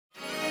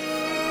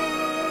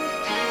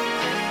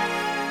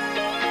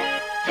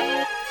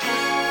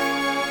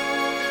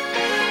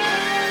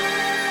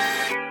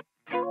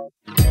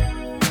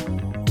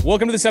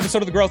Welcome to this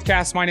episode of the Growth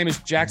Cast. My name is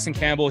Jackson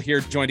Campbell, here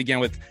joined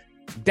again with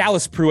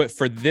Dallas Pruitt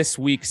for this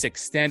week's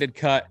extended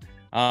cut.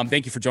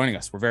 Thank you for joining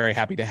us. We're very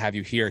happy to have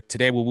you here.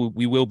 Today,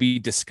 we will be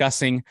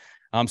discussing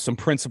some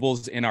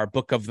principles in our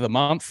book of the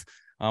month,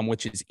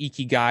 which is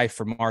Ikigai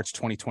for March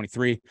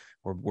 2023.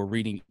 We're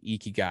reading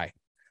Ikigai.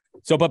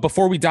 But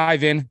before we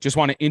dive in, just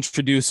want to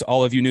introduce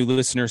all of you new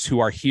listeners who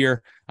are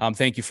here.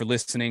 Thank you for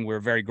listening. We're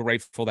very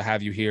grateful to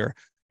have you here.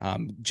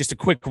 Just a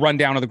quick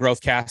rundown of the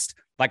Growth Cast.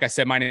 Like I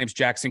said, my name is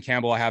Jackson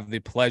Campbell. I have the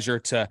pleasure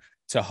to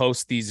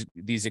host these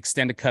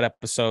extended cut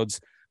episodes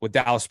with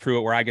Dallas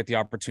Pruitt, where I get the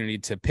opportunity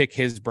to pick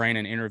his brain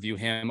and interview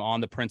him on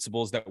the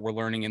principles that we're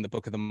learning in the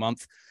book of the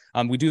month.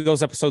 We do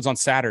those episodes on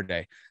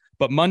Saturday,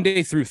 but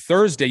Monday through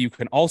Thursday, you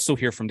can also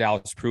hear from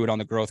Dallas Pruitt on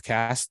the Growth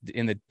Cast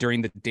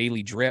during the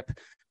daily drip,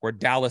 where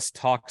Dallas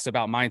talks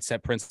about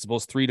mindset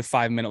principles, 3 to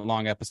 5 minute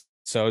long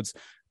episodes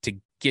to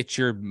get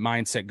your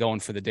mindset going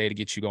for the day, to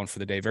get you going for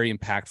the day. Very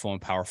impactful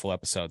and powerful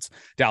episodes.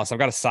 Dallas, I've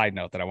got a side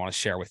note that I want to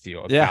share with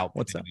you about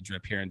the daily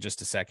drip here in just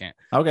a second.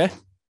 Okay.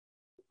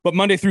 But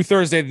Monday through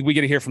Thursday, we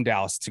get to hear from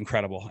Dallas. It's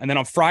incredible. And then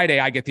on Friday,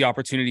 I get the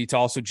opportunity to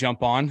also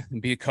jump on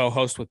and be a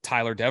co-host with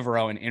Tyler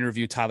Devereaux and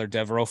interview Tyler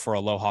Devereaux for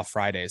Aloha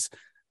Fridays.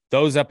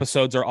 Those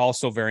episodes are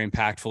also very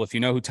impactful. If you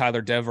know who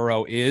Tyler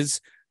Devereaux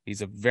is,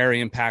 he's a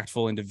very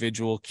impactful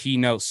individual,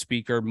 keynote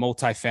speaker,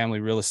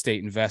 multifamily real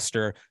estate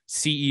investor,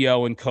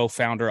 CEO and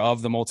co-founder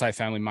of the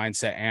Multifamily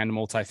Mindset and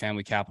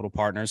Multifamily Capital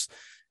Partners.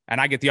 And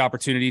I get the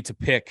opportunity to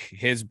pick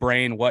his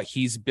brain, what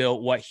he's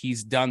built, what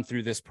he's done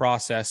through this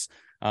process,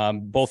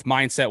 both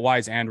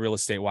mindset-wise and real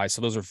estate-wise.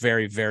 So those are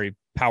very, very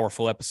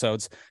powerful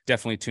episodes.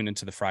 Definitely tune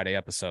into the Friday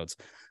episodes.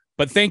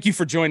 But thank you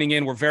for joining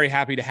in. We're very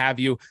happy to have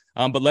you.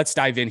 But let's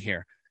dive in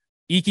here.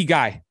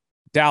 Ikigai.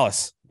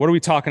 Dallas, what are we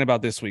talking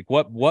about this week?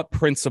 What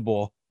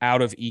principle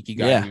out of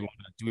Ikigai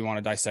do we want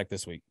to dissect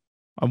this week?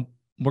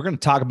 We're going to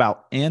talk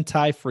about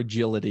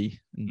anti-fragility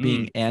and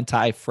being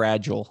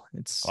anti-fragile.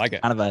 It's kind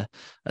of a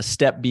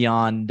step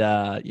beyond,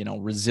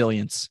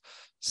 resilience.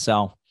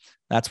 So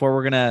that's where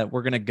we're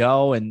going to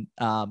go. And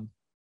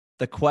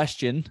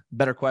the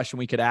better question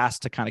we could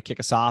ask to kind of kick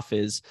us off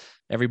is,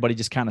 everybody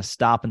just kind of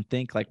stop and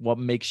think, like, what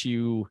makes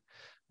you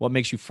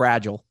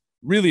fragile?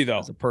 Really, though,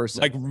 as a person,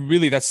 like,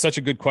 really, that's such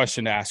a good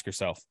question to ask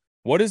yourself.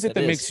 What is it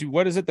that makes you?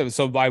 What is it that?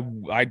 So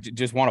I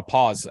just want to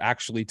pause.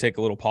 Actually, take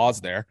a little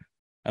pause there,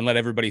 and let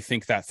everybody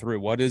think that through.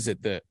 What is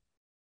it that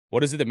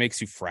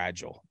makes you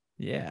fragile?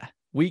 Yeah,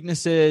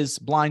 weaknesses,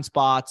 blind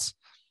spots,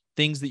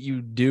 things that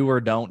you do or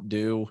don't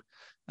do,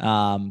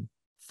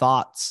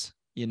 thoughts.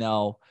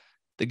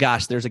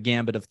 There's a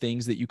gambit of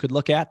things that you could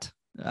look at,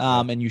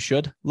 and you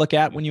should look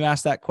at when you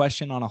ask that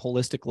question on a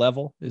holistic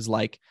level. Is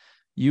like,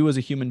 you as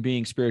a human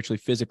being, spiritually,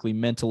 physically,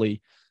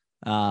 mentally,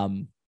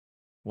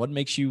 what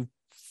makes you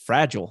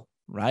fragile,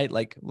 right?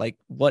 Like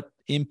what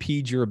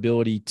impedes your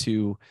ability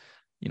to,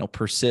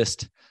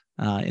 persist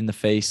in the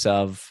face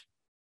of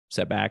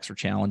setbacks or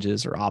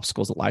challenges or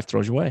obstacles that life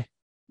throws your way.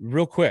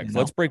 Real quick,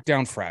 let's break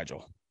down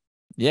fragile.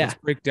 Yeah. Let's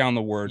break down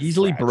the word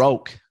easily fragile.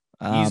 Broke.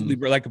 Easily,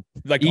 like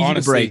easy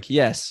honestly, to break.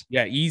 Yes.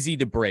 Yeah. Easy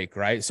to break.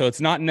 Right. So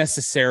it's not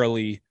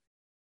necessarily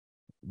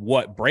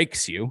what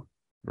breaks you.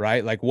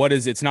 Right? Like,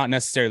 it's not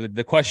necessarily,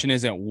 the question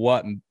isn't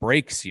what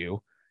breaks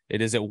you.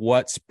 It is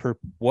what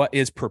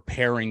is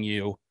preparing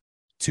you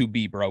to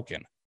be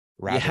broken.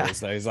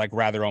 Is like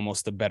rather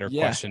almost the better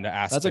question to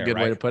ask. That's a good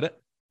way to put it.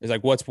 It's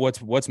like,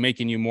 what's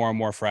making you more and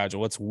more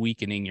fragile? What's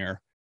weakening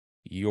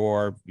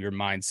your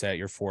mindset,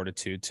 your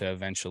fortitude to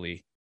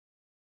eventually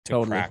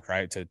crack,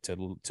 right?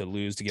 To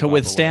lose, to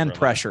withstand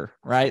pressure,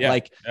 right?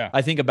 Yeah.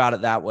 I think about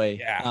it that way.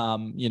 Yeah.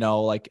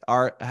 Like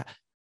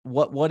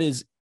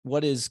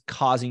what is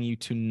causing you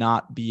to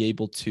not be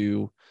able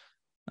to,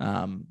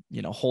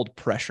 hold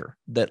pressure,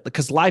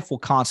 because life will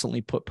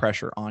constantly put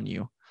pressure on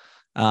you.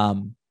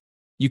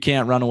 You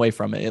can't run away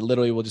from it. It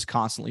literally will just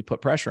constantly put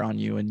pressure on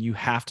you, and you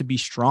have to be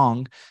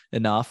strong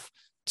enough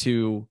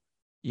to,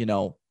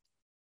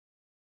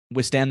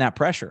 withstand that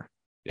pressure.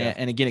 Yeah.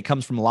 And again, it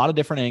comes from a lot of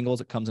different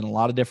angles. It comes in a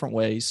lot of different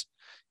ways.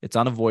 It's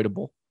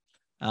unavoidable.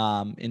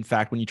 In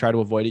fact, when you try to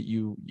avoid it,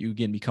 you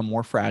again become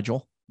more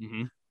fragile,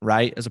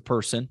 right, as a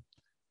person.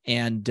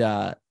 And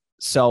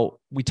so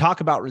we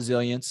talk about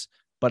resilience,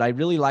 but I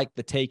really like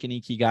the take in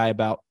Ikigai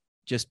about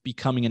just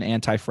becoming an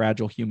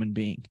anti-fragile human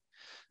being,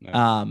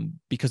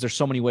 because there's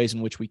so many ways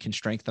in which we can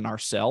strengthen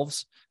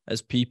ourselves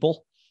as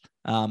people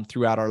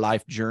throughout our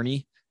life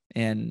journey.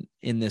 And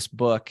in this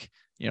book,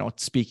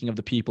 speaking of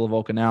the people of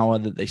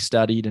Okinawa that they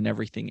studied and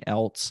everything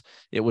else,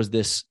 it was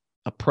this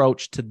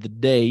approach to the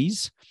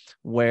days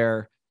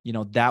where,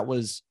 that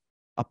was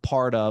a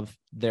part of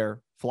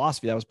their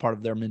philosophy. That was part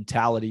of their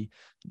mentality.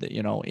 That,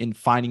 in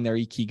finding their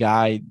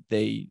Ikigai,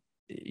 they,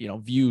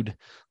 viewed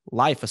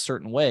life a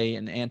certain way,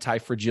 and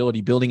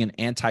anti-fragility, building an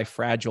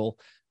anti-fragile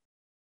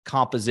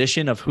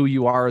composition of who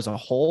you are as a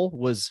whole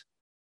was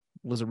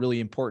a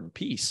really important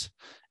piece.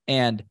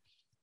 And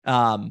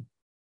I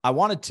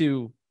wanted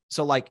to,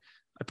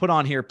 I put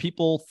on here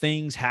people,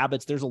 things,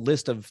 habits. There's a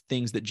list of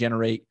things that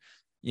generate,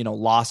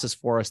 losses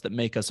for us, that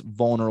make us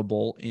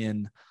vulnerable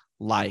in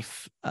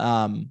life.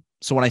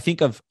 So when I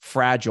think of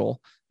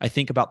fragile, I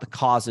think about the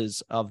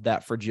causes of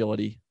that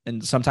fragility.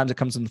 And sometimes it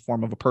comes in the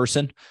form of a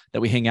person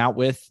that we hang out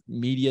with,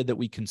 media that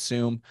we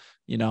consume,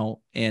 you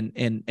know,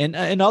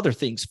 and other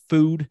things,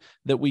 food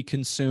that we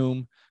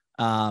consume,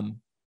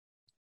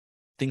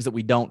 things that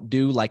we don't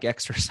do like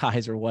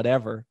exercise or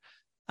whatever.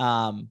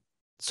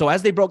 So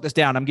as they broke this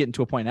down, I'm getting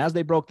to a point. As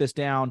they broke this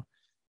down,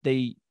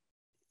 they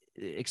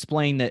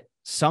explained that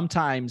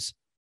sometimes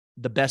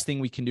the best thing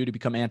we can do to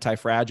become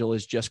anti-fragile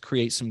is just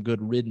create some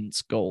good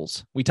riddance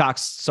goals. We talk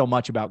so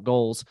much about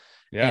goals.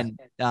 Yeah.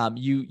 And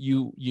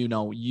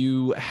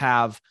you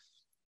have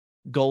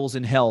goals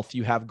in health,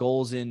 you have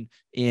goals in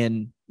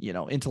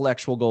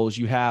intellectual goals,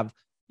 you have,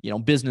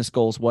 business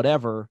goals,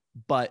 whatever.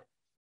 But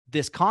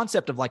this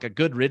concept of like a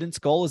good riddance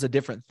goal is a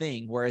different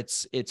thing, where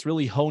it's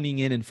really honing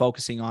in and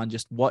focusing on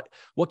just what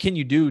can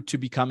you do to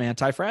become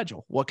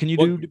anti-fragile? What can you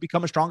do to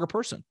become a stronger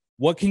person?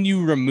 What can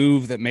you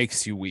remove that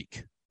makes you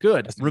weak?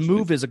 Good.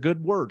 Remove is a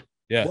good word.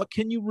 Yeah. What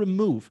can you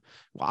remove?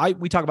 Well,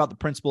 we talk about the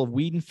principle of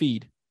weed and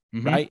feed,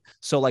 right?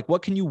 So like,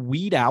 what can you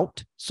weed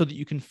out so that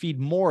you can feed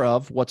more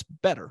of what's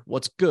better,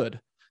 what's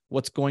good,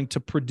 what's going to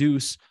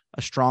produce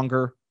a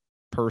stronger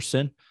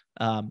person,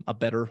 a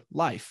better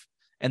life.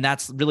 And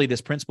that's really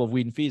this principle of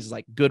weed and feed, is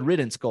like good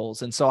riddance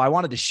goals. And so I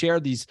wanted to share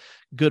these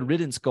good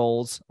riddance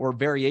goals, or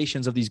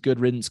variations of these good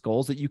riddance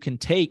goals, that you can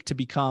take to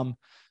become,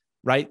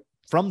 right,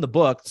 from the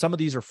book. Some of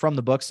these are from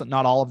the book, so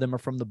not all of them are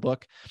from the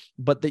book,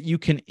 but that you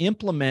can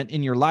implement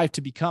in your life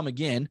to become,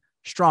 again,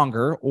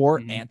 stronger or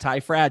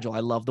anti-fragile. I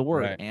love the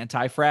word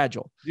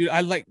anti-fragile. Dude,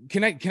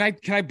 can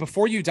I,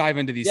 before you dive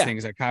into these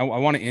things, I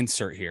want to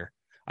insert here.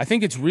 I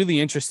think it's really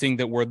interesting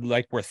that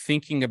we're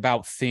thinking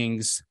about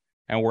things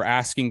and we're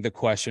asking the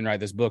question, right?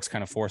 This book's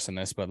kind of forcing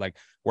this, but like,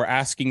 we're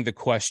asking the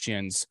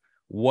questions,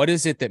 what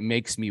is it that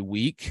makes me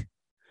weak,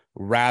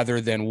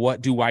 rather than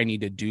what do I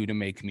need to do to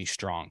make me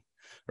strong?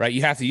 Right?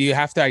 You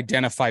have to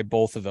identify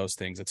both of those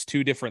things. It's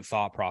two different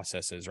thought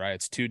processes, right?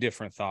 It's two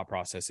different thought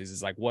processes.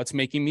 It's like, what's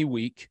making me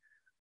weak,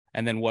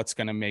 and then what's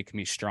going to make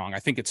me strong. I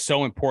think it's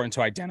so important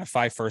to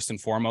identify first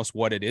and foremost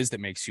what it is that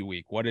makes you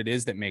weak, what it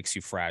is that makes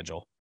you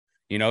fragile.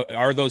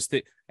 Are those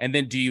and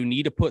then do you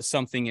need to put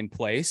something in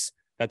place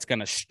that's going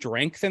to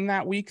strengthen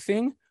that weak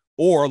thing?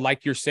 Or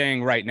like you're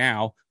saying right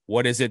now,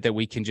 what is it that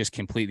we can just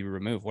completely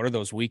remove? What are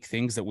those weak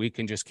things that we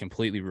can just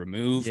completely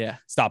remove? Yeah.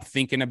 Stop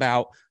thinking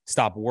about,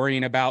 stop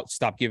worrying about,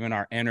 stop giving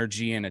our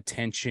energy and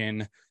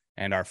attention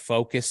and our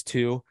focus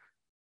to.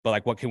 But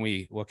like, what can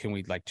we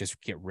like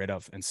just get rid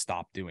of and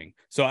stop doing?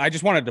 So I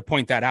just wanted to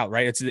point that out,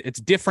 right?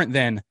 It's different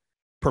than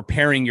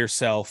preparing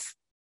yourself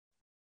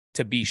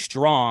to be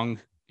strong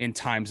in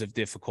times of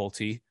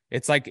difficulty.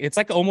 It's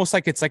almost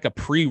like it's like a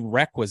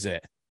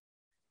prerequisite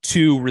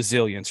to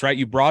resilience, right?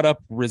 You brought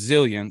up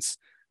resilience,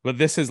 but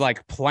this is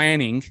like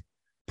planning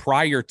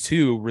prior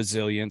to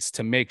resilience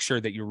to make sure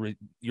that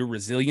your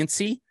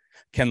resiliency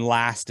can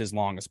last as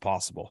long as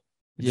possible.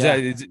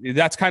 Yeah,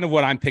 that's kind of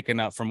what I'm picking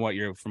up from what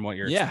you're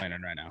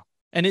explaining right now.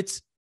 And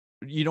it's,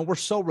 we're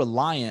so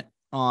reliant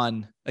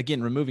on,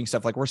 again, removing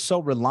stuff. Like, we're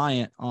so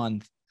reliant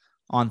on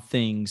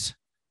things,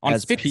 on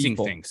as fixing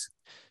people. Things.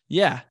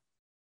 Yeah.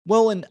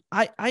 Well, and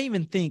I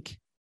even think,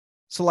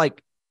 so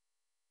like,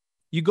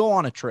 you go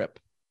on a trip,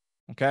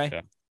 okay?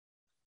 Yeah.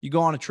 You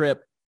go on a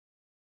trip,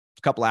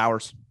 a couple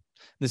hours.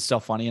 This is so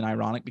funny and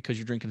ironic because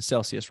you're drinking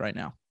Celsius right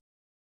now.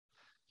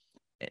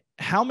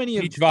 How many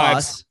Peach of vibes.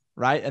 Us,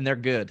 right? And they're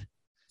good.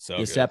 So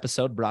this good.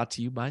 Episode brought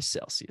to you by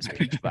Celsius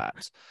Peach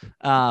Vibes.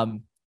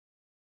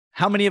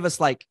 How many of us,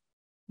 like,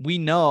 we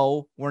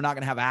know we're not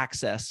going to have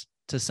access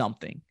to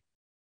something.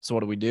 So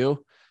what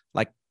do?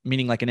 Like,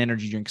 meaning like an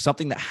energy drink,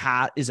 something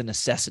that is a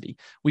necessity.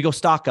 We go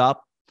stock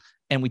up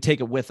and we take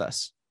it with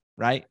us,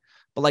 right?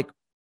 But like,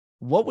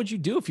 what would you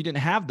do if you didn't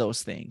have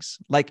those things?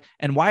 Like,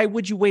 and why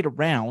would you wait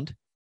around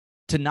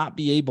to not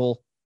be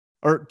able,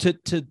 or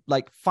to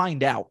like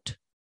find out,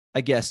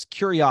 I guess,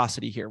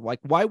 curiosity here. Like,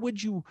 why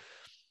would you,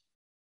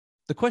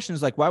 the question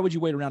is like, why would you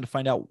wait around to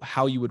find out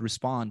how you would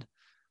respond?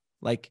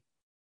 Like,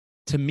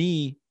 to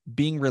me,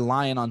 being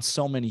reliant on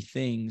so many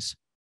things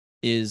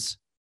is,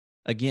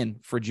 again,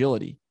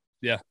 fragility.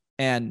 Yeah.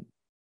 And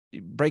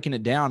breaking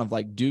it down of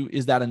like,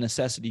 is that a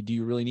necessity? Do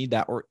you really need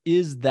that? Or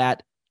is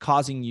that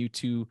causing you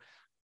to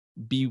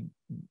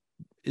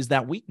is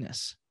that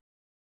weakness?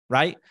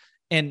 Right.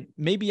 And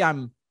maybe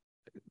I'm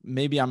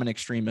an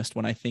extremist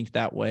when I think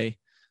that way,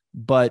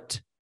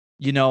 but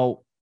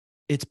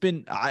it's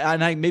been,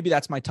 maybe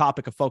that's my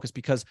topic of focus,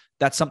 because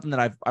that's something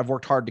that I've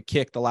worked hard to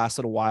kick the last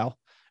little while.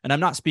 And I'm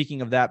not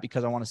speaking of that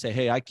because I want to say,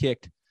 hey, I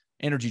kicked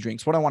energy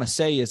drinks. What I want to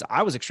say is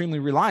I was extremely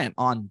reliant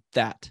on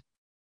that.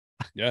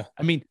 Yeah.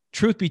 I mean,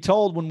 truth be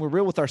told, when we're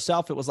real with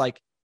ourselves, it was like,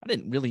 I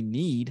didn't really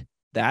need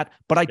that,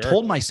 but I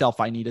told myself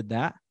I needed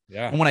that.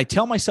 Yeah. And when I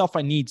tell myself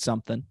I need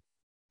something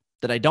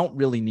that I don't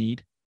really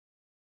need,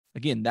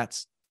 again,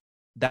 that's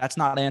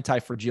not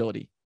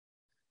anti-fragility.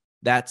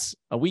 That's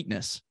a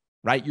weakness,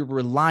 right? You're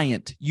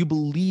reliant. You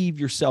believe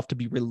yourself to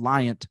be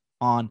reliant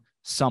on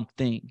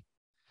something.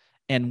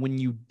 And when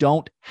you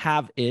don't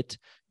have it,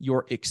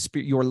 your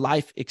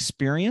life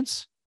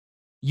experience,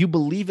 you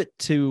believe it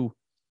to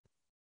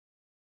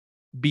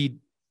be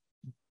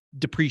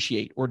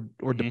depreciate or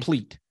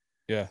deplete.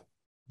 Yeah.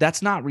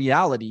 That's not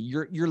reality.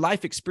 Your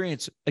life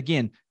experience,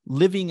 again,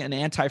 living an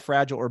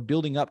anti-fragile or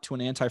building up to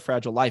an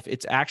anti-fragile life,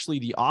 it's actually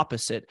the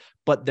opposite.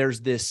 But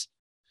there's this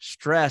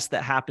stress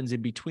that happens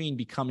in between,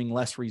 becoming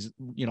less,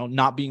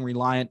 not being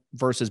reliant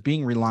versus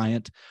being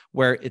reliant,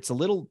 where it's a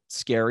little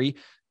scary.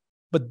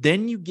 But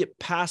then you get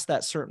past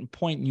that certain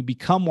point and you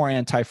become more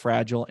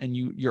anti-fragile, and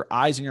your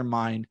eyes and your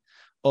mind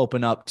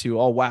open up to,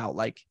 oh, wow,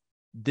 like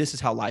this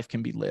is how life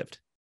can be lived.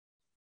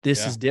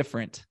 This is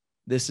different.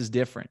 This is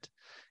different.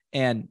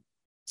 And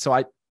so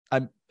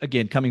I'm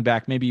again, coming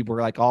back, maybe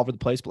we're like all over the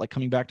place, but like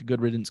coming back to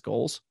good riddance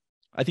goals.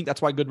 I think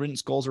that's why good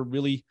riddance goals are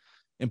really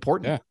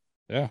important.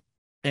 Yeah.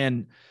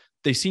 And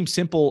they seem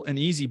simple and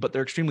easy, but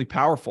they're extremely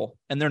powerful,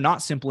 and they're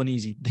not simple and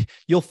easy.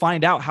 You'll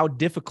find out how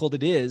difficult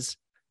it is,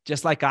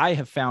 just like I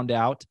have found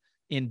out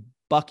in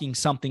bucking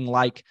something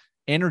like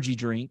energy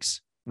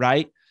drinks,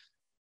 right?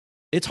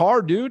 It's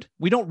hard, dude.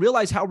 We don't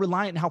realize how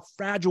reliant and how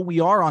fragile we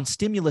are on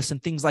stimulus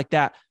and things like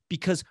that,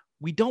 because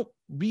we don't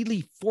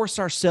really force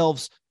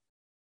ourselves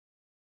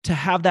to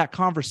have that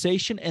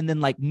conversation and then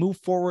like move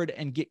forward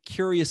and get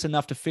curious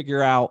enough to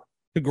figure out,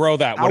 to grow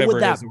that, whatever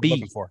it is we're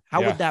looking for.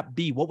 How would that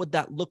be? What would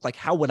that look like?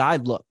 How would I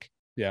look?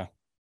 Yeah.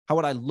 How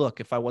would I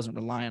look if I wasn't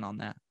relying on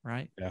that?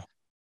 Right. Yeah.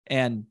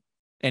 And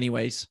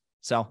anyways,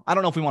 so I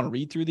don't know if we want to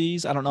read through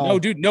these. I don't know. No,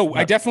 dude. No, but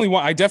I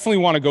definitely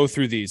want to go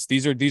through these.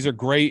 These are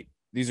great.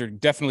 These are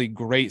definitely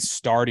great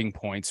starting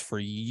points for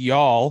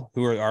y'all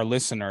who are our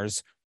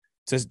listeners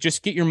to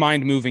just get your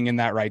mind moving in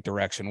that right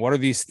direction. What are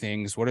these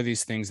things? What are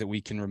these things that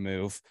we can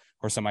remove,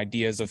 or some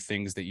ideas of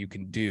things that you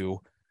can do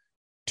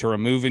to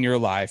remove in your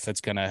life that's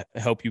going to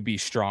help you be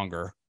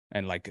stronger,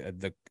 and like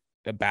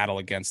the battle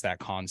against that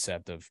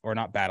concept of, or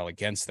not battle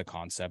against the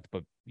concept,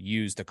 but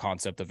use the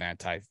concept of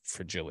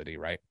anti-fragility,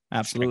 right?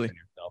 Absolutely.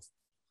 Strengthen yourself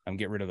and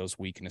get rid of those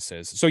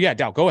weaknesses. So yeah,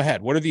 Dal, go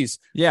ahead. What are these?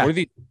 Yeah. What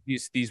are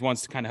these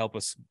ones to kind of help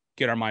us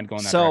get our mind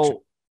going that direction?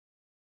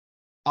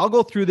 I'll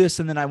go through this,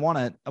 and then I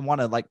want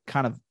to like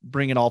kind of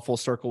bring it all full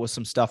circle with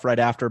some stuff right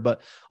after,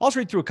 but I'll just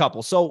read through a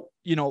couple. So,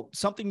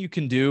 something you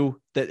can do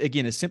that,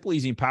 again, is simple,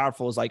 easy, and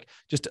powerful is like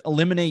just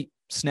eliminate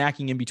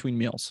snacking in between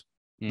meals.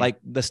 Like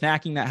the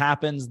snacking that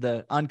happens,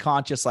 the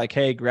unconscious, like,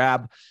 hey,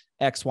 grab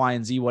X, Y,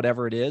 and Z,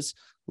 whatever it is,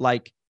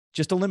 like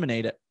just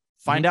eliminate it.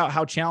 Find out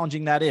how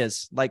challenging that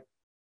is. Like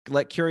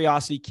let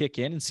curiosity kick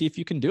in and see if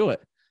you can do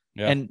it,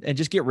 and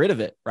just get rid of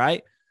it.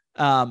 Right.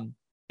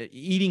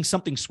 Eating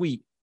something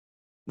sweet,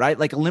 right?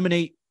 Like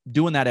eliminate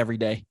doing that every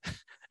day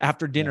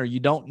after dinner.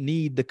 You don't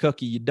need the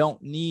cookie. You don't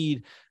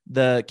need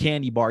the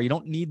candy bar. You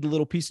don't need the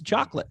little piece of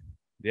chocolate.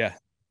 Yeah.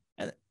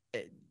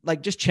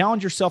 Like just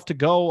challenge yourself to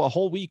go a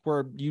whole week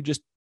where you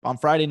just, on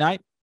Friday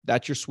night,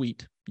 that's your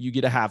sweet. You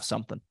get to have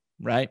something,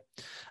 right?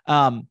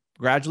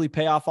 Gradually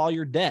pay off all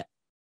your debt.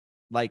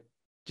 Like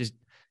just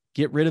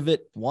get rid of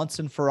it once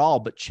and for all,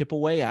 but chip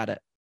away at it,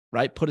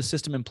 right? Put a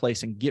system in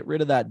place and get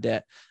rid of that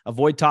debt.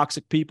 Avoid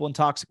toxic people and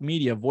toxic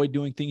media. Avoid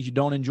doing things you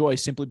don't enjoy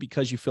simply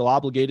because you feel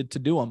obligated to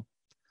do them,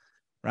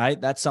 right?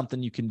 That's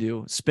something you can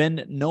do.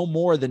 Spend no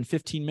more than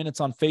 15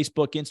 minutes on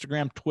Facebook,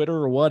 Instagram, Twitter,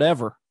 or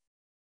whatever,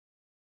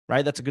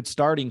 right? That's a good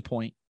starting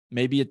point.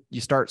 Maybe you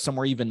start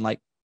somewhere even like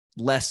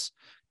less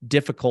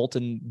difficult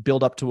and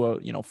build up to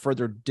a,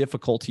 further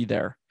difficulty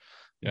there.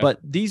 Yeah. But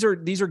these are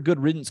good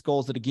riddance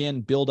goals that,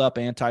 again, build up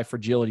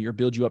anti-fragility or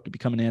build you up to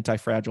become an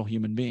anti-fragile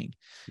human being.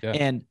 Yeah.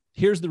 And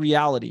here's the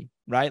reality,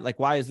 right? Like,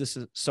 why is this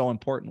so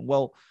important?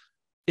 Well,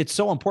 it's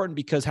so important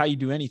because how you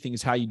do anything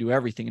is how you do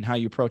everything, and how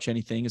you approach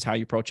anything is how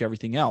you approach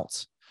everything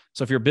else.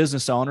 So if you're a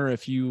business owner,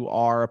 if you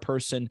are a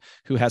person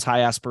who has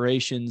high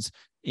aspirations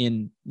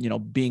in,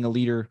 being a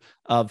leader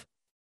of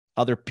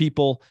other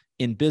people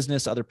in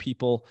business, other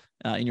people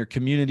in your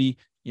community,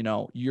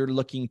 you're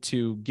looking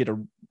to get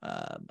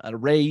a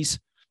raise.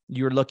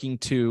 You're looking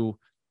to,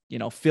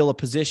 fill a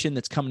position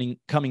that's coming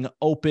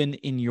open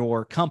in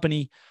your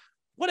company,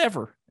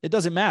 whatever. It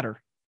doesn't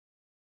matter.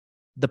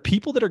 The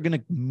people that are going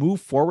to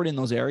move forward in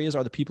those areas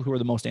are the people who are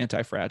the most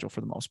anti-fragile for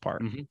the most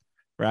part. Mm-hmm.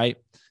 Right.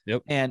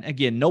 Yep. And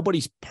again,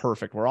 nobody's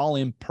perfect. We're all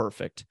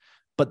imperfect.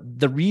 But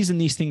the reason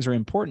these things are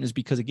important is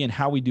because, again,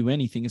 how we do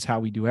anything is how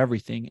we do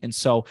everything. And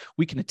so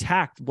we can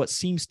attack what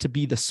seems to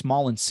be the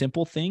small and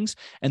simple things,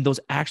 and those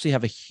actually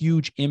have a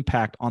huge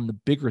impact on the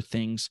bigger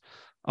things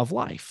of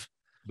life.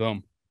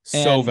 Boom.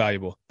 So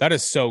valuable. That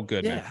is so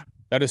good, man.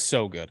 That is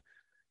so good.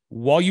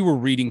 While you were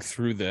reading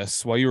through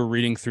this, while you were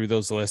reading through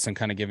those lists and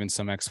kind of giving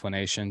some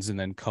explanations, and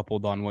then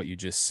coupled on what you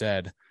just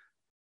said,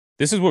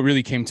 this is what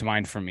really came to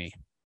mind for me,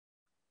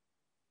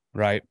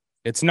 right?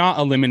 It's not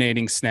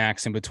eliminating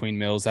snacks in between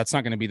meals. That's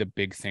not going to be the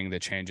big thing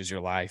that changes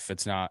your life.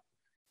 It's not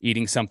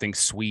eating something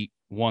sweet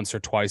once or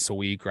twice a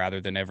week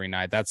rather than every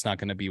night. That's not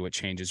going to be what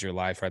changes your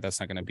life, right? That's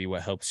not going to be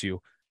what helps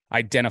you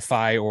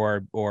identify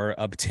or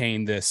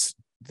obtain this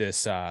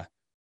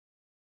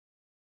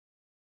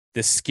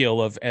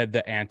skill of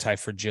the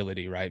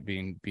anti-fragility, right?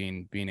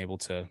 Being able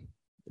to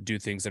do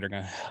things that are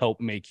going to help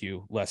make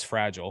you less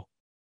fragile.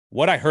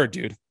 What I heard,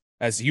 dude,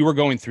 as you were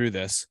going through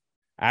this,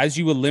 as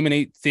you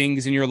eliminate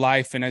things in your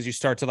life and as you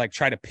start to like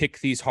try to pick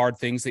these hard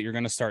things that you're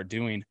going to start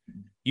doing,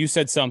 you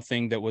said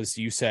something that was,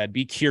 you said,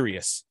 be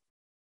curious.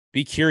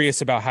 Be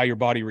curious about how your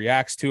body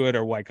reacts to it,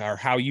 or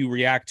how you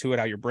react to it,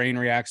 how your brain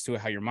reacts to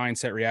it, how your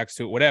mindset reacts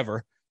to it,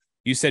 whatever.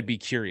 You said, be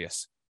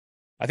curious.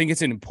 I think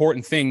it's an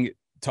important thing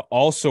to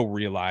also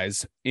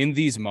realize in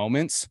these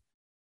moments.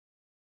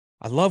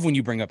 I love when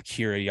you bring up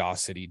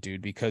curiosity,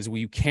 dude, because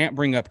you can't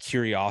bring up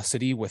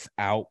curiosity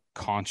without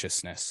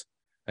consciousness.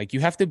 Like you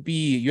have to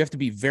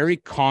be very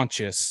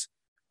conscious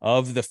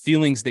of the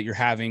feelings that you're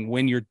having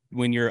when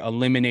you're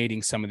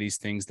eliminating some of these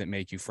things that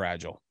make you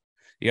fragile.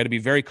 You got to be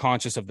very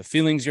conscious of the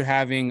feelings you're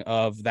having,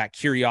 of that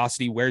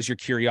curiosity. Where's your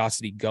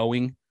curiosity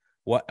going?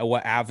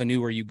 What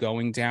avenue are you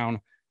going down?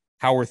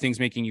 How are things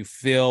making you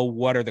feel?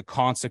 What are the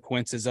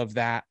consequences of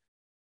that?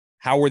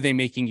 How are they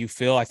making you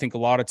feel? I think a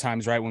lot of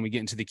times, right, when we get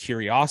into the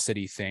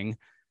curiosity thing,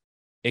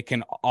 it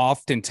can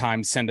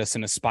oftentimes send us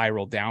in a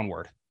spiral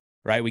downward,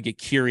 right? We get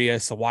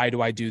curious. Why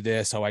do I do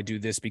this? Oh, I do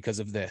this because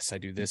of this. I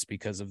do this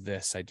because of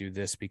this. I do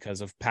this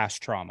because of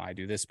past trauma. I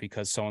do this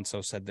because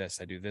so-and-so said this.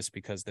 I do this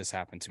because this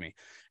happened to me.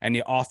 And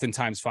it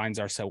oftentimes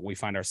we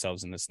find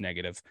ourselves in this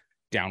negative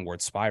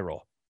downward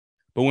spiral.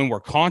 But when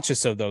we're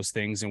conscious of those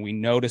things and we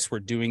notice we're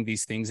doing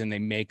these things and they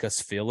make us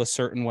feel a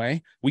certain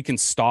way, we can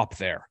stop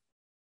there.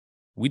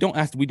 We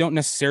don't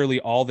necessarily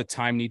all the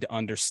time need to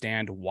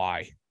understand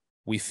why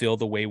we feel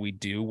the way we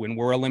do when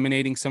we're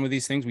eliminating some of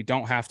these things. We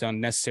don't have to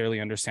necessarily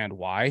understand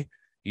why.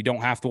 You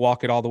don't have to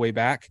walk it all the way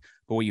back.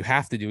 But what you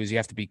have to do is you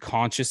have to be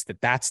conscious that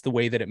that's the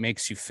way that it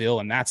makes you feel.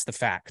 And that's the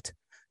fact,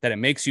 that it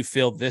makes you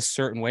feel this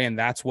certain way. And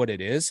that's what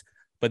it is.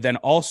 But then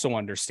also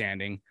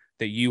understanding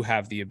that you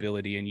have the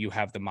ability and you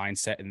have the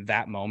mindset in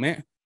that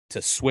moment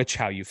to switch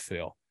how you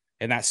feel.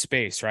 In that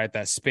space, right?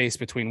 That space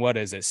between what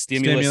is it?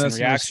 Stimulus and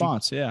reaction.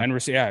 And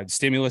response, yeah.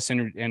 Stimulus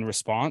and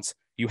response.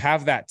 You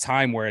have that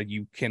time where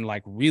you can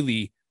like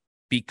really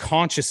be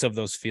conscious of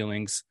those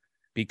feelings,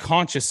 be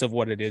conscious of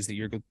what it is that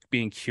you're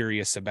being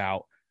curious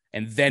about,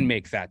 and then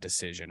make that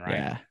decision, right?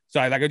 Yeah. So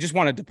I just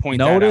wanted to point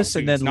notice that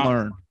out. And then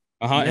learn.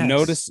 Yes. And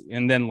notice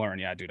and then learn.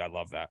 Yeah, dude, I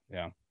love that.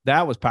 Yeah.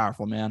 That was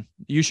powerful, man.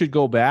 You should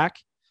go back.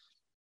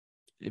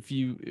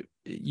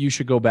 You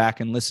should go back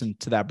and listen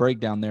to that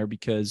breakdown there,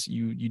 because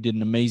you did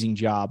an amazing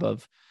job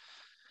of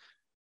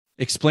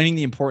explaining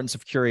the importance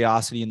of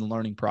curiosity in the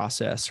learning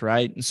process,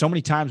 right? And so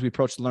many times we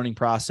approach the learning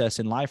process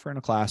in life or in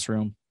a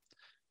classroom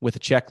with a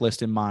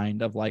checklist in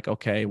mind of like,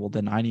 okay, well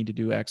then I need to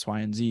do X, Y,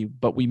 and Z,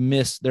 but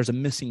there's a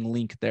missing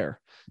link there.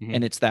 Mm-hmm.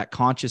 And it's that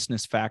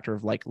consciousness factor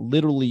of like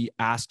literally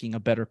asking a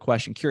better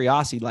question.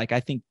 Curiosity, like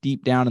I think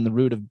deep down in the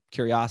root of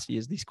curiosity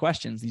is these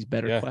questions, these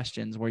better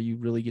questions where you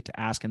really get to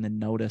ask and then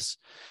notice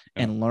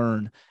and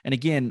learn. And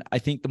again, I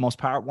think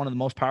one of the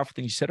most powerful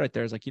things you said right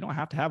there is like, you don't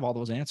have to have all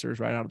those answers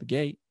right out of the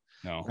gate.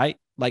 No. Right?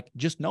 Like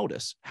just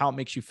notice how it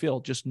makes you feel.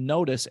 Just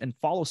notice and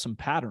follow some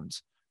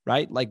patterns,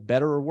 right? Like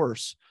better or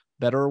worse.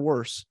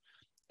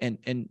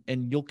 And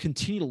you'll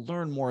continue to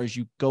learn more as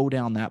you go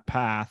down that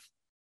path.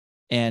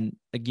 And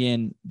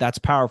again, that's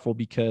powerful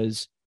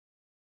because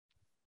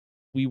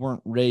we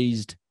weren't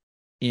raised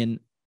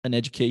in an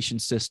education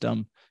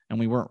system and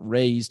we weren't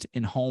raised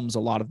in homes a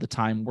lot of the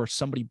time where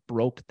somebody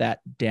broke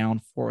that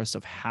down for us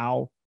of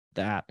how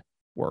that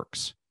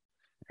works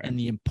and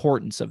the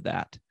importance of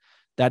that.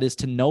 That is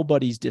to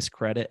nobody's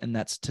discredit, and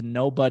that's to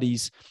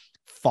nobody's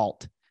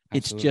fault. Absolutely.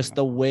 It's just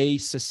the way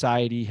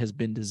society has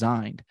been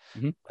designed.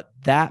 Mm-hmm. But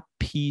that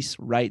piece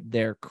right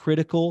there,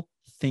 critical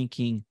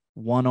thinking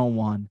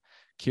 101,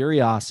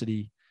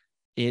 curiosity,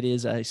 it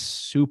is a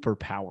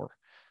superpower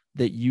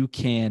that you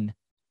can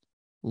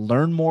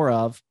learn more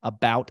of,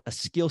 about a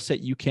skill set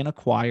you can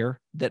acquire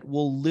that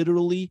will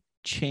literally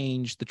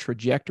change the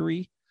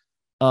trajectory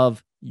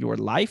of your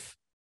life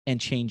and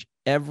change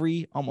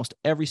almost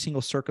every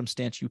single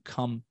circumstance you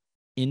come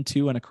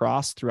into and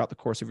across throughout the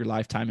course of your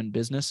lifetime in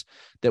business,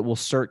 that will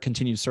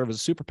continue to serve as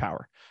a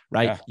superpower,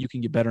 right? Yeah. You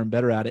can get better and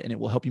better at it, and it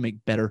will help you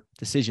make better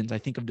decisions. I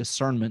think of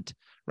discernment,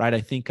 right?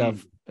 I think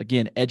of,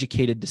 again,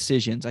 educated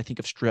decisions. I think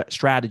of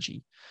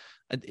strategy.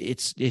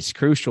 It's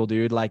crucial,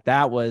 dude. Like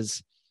that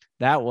was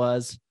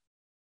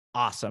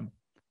awesome.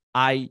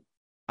 I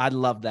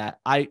love that.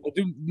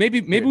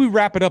 Maybe we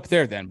wrap it up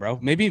there then, bro.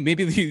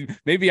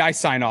 Maybe I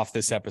sign off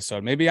this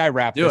episode. Maybe I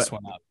wrap this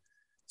one up.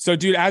 So,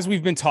 dude, as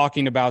we've been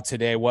talking about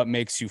today, what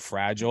makes you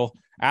fragile?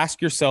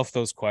 Ask yourself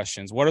those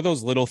questions. What are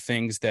those little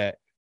things that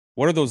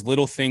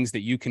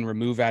you can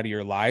remove out of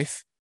your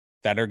life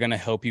that are going to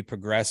help you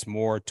progress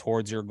more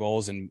towards your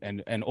goals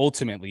and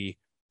ultimately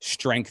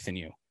strengthen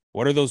you?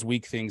 What are those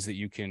weak things that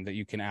you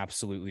can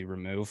absolutely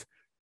remove?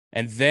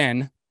 And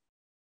then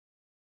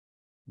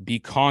be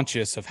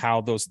conscious of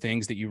how those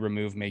things that you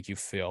remove make you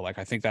feel. Like,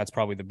 I think that's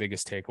probably the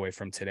biggest takeaway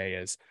from today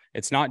is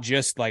it's not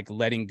just like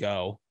letting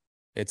go.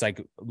 It's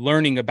like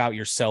learning about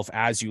yourself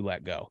as you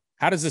let go.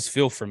 How does this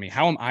feel for me?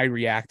 How am I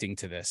reacting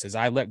to this? As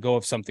I let go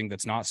of something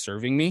that's not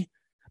serving me,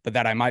 but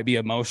that I might be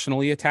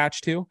emotionally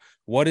attached to?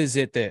 What is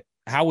it that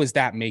how is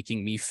that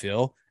making me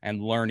feel,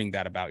 and learning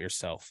that about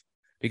yourself.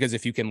 Because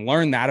if you can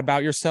learn that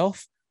about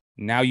yourself,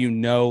 now you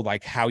know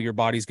like how your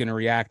body's going to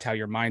react, how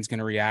your mind's going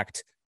to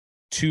react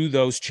to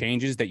those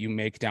changes that you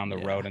make down the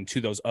road and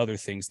to those other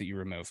things that you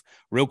remove.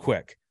 Real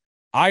quick,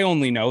 I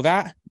only know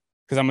that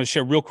because I'm going to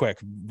share real quick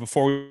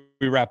before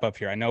we wrap up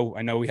here. I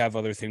know we have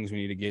other things we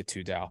need to get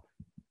to, Dal.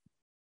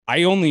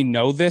 I only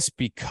know this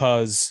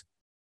because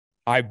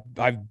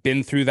I've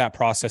been through that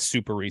process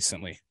super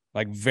recently.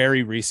 Like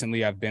very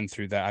recently, I've been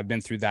through that. I've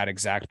been through that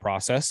exact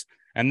process.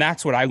 And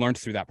that's what I learned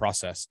through that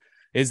process,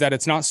 is that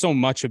it's not so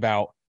much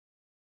about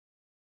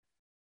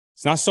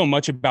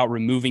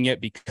removing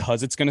it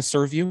because it's going to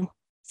serve you.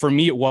 For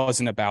me, it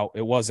wasn't about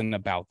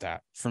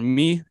that. For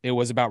me, it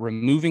was about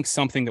removing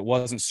something that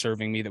wasn't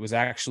serving me, that was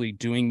actually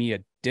doing me a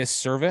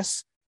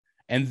disservice,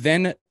 and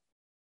then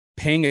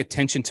paying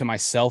attention to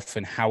myself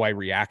and how I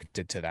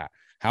reacted to that,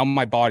 how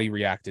my body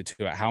reacted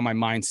to it, how my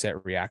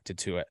mindset reacted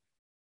to it,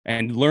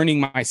 and learning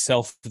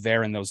myself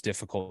there in those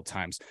difficult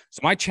times. So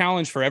my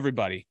challenge for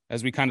everybody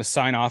as we kind of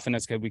sign off, and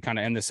as we kind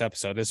of end this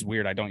episode, this is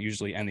weird. I don't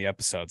usually end the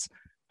episodes.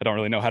 I don't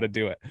really know how to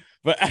do it,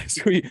 but as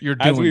we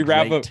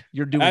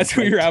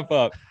wrap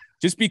up,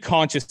 just be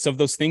conscious of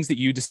those things that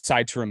you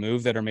decide to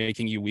remove that are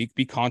making you weak.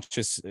 Be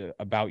conscious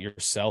about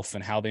yourself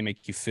and how they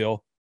make you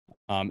feel,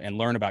 and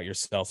learn about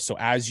yourself. So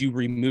as you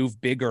remove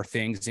bigger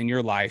things in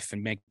your life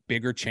and make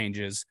bigger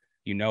changes,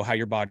 you know how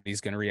your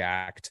body's going to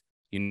react.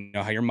 You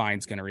know how your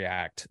mind's going to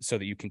react, so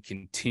that you can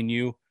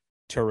continue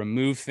to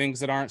remove things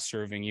that aren't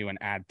serving you and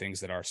add things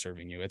that are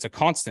serving you. It's a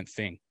constant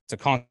thing.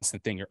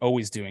 You're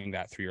always doing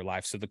that through your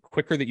life. So the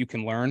quicker that you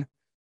can learn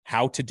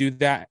how to do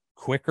that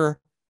quicker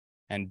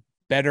and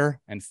better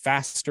and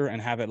faster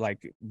and have it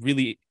like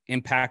really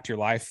impact your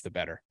life, the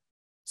better.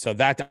 So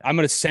that I'm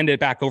going to send it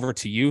back over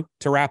to you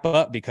to wrap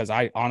up, because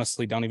I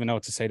honestly don't even know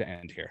what to say to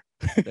end here.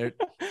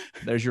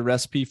 There's your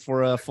recipe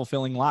for a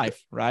fulfilling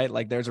life, right?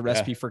 Like there's a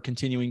recipe for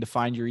continuing to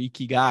find your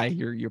ikigai,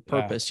 your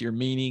purpose, your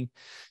meaning,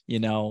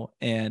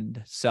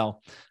 and so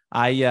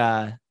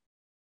I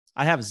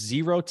have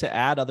zero to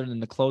add other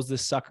than to close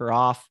this sucker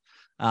off.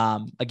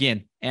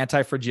 Again,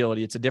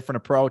 anti-fragility. It's a different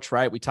approach,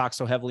 right? We talk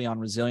so heavily on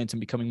resilience and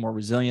becoming more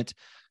resilient.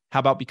 How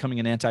about becoming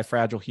an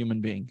anti-fragile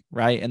human being,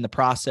 right? And the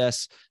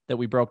process that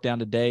we broke down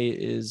today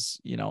is,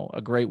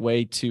 a great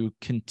way to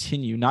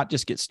continue, not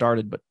just get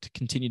started, but to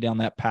continue down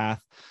that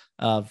path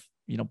of,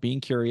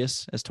 being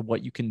curious as to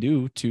what you can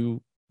do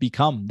to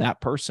become that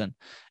person.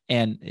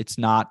 And it's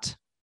not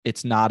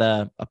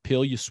a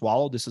pill you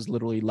swallow. This is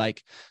literally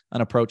like an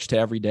approach to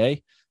every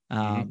day.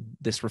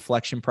 This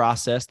reflection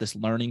process, this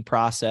learning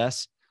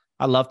process.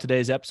 I love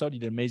today's episode. You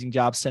did an amazing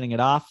job setting it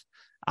off.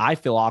 I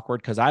feel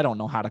awkward because I don't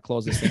know how to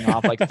close this thing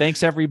off. Like,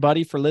 thanks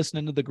everybody for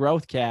listening to the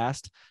Growth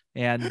Cast.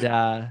 And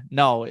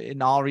no,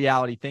 in all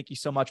reality, thank you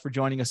so much for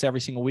joining us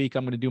every single week.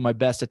 I'm going to do my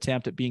best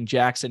attempt at being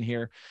Jackson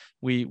here.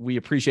 We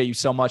appreciate you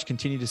so much.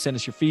 Continue to send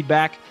us your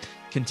feedback.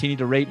 Continue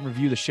to rate and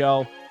review the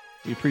show.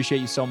 We appreciate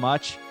you so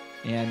much.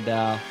 And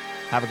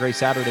have a great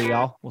Saturday,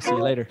 y'all. We'll see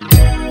you later.